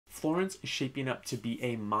Florence is shaping up to be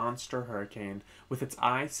a monster hurricane with its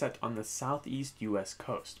eye set on the Southeast U.S.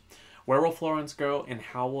 coast. Where will Florence go and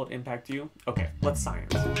how will it impact you? Okay, let's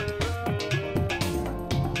science.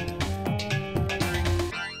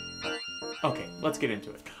 Okay, let's get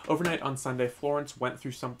into it. Overnight on Sunday, Florence went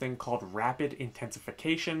through something called rapid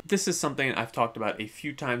intensification. This is something I've talked about a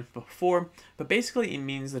few times before, but basically it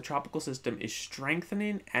means the tropical system is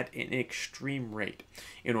strengthening at an extreme rate.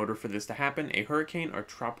 In order for this to happen, a hurricane or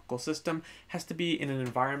tropical system has to be in an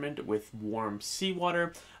environment with warm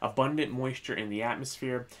seawater, abundant moisture in the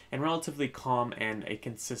atmosphere, and relatively calm and a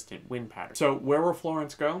consistent wind pattern. So where will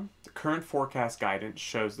Florence go? The current forecast guidance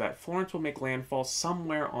shows that Florence will make landfall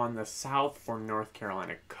somewhere on the South or North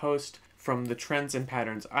Carolina coast. From the trends and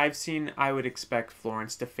patterns I've seen, I would expect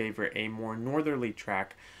Florence to favor a more northerly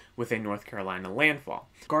track with a North Carolina landfall.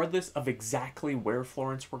 Regardless of exactly where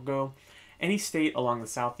Florence will go, any state along the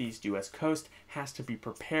Southeast U.S. coast has to be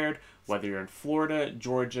prepared, whether you're in Florida,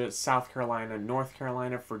 Georgia, South Carolina, North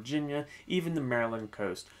Carolina, Virginia, even the Maryland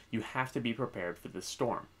coast. You have to be prepared for this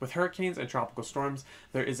storm. With hurricanes and tropical storms,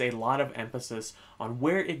 there is a lot of emphasis on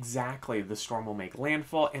where exactly the storm will make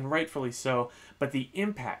landfall, and rightfully so, but the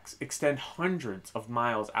impacts extend hundreds of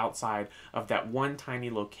miles outside of that one tiny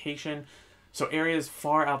location. So areas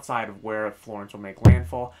far outside of where Florence will make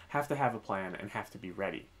landfall have to have a plan and have to be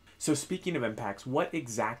ready. So speaking of impacts, what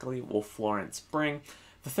exactly will Florence bring?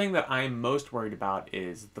 The thing that I'm most worried about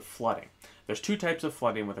is the flooding. There's two types of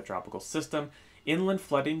flooding with a tropical system: inland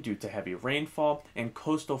flooding due to heavy rainfall and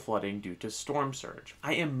coastal flooding due to storm surge.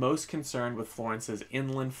 I am most concerned with Florence's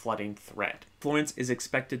inland flooding threat. Florence is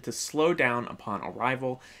expected to slow down upon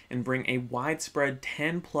arrival and bring a widespread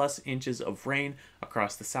 10+ inches of rain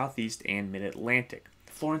across the southeast and mid-Atlantic.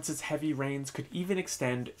 Florence's heavy rains could even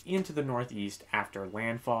extend into the northeast after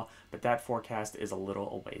landfall, but that forecast is a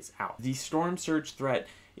little a ways out. The storm surge threat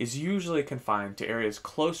is usually confined to areas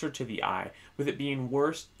closer to the eye, with it being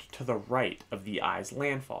worse to the right of the eye's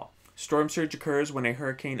landfall. Storm surge occurs when a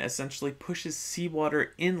hurricane essentially pushes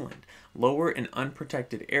seawater inland. Lower and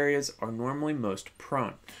unprotected areas are normally most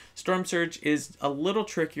prone. Storm surge is a little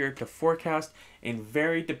trickier to forecast and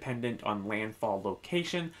very dependent on landfall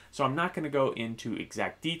location, so I'm not going to go into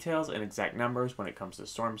exact details and exact numbers when it comes to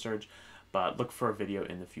storm surge, but look for a video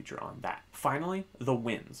in the future on that. Finally, the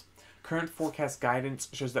winds. Current forecast guidance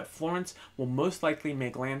shows that Florence will most likely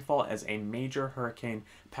make landfall as a major hurricane,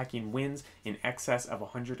 packing winds in excess of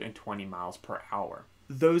 120 miles per hour.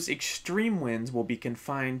 Those extreme winds will be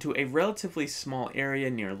confined to a relatively small area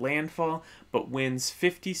near landfall, but winds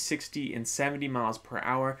 50, 60, and 70 miles per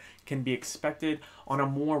hour can be expected on a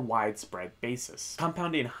more widespread basis.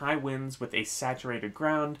 Compounding high winds with a saturated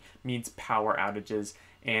ground means power outages,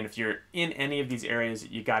 and if you're in any of these areas,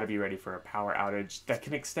 you got to be ready for a power outage that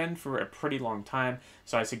can extend for a pretty long time.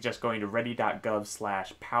 So I suggest going to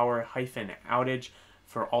ready.gov/power-outage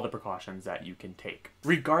for all the precautions that you can take.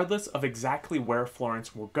 Regardless of exactly where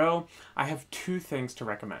Florence will go, I have two things to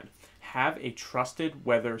recommend. Have a trusted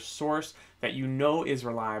weather source that you know is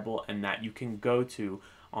reliable and that you can go to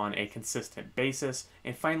on a consistent basis.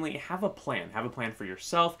 And finally, have a plan. Have a plan for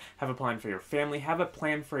yourself, have a plan for your family, have a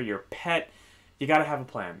plan for your pet. You gotta have a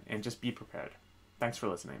plan and just be prepared. Thanks for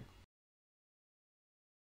listening.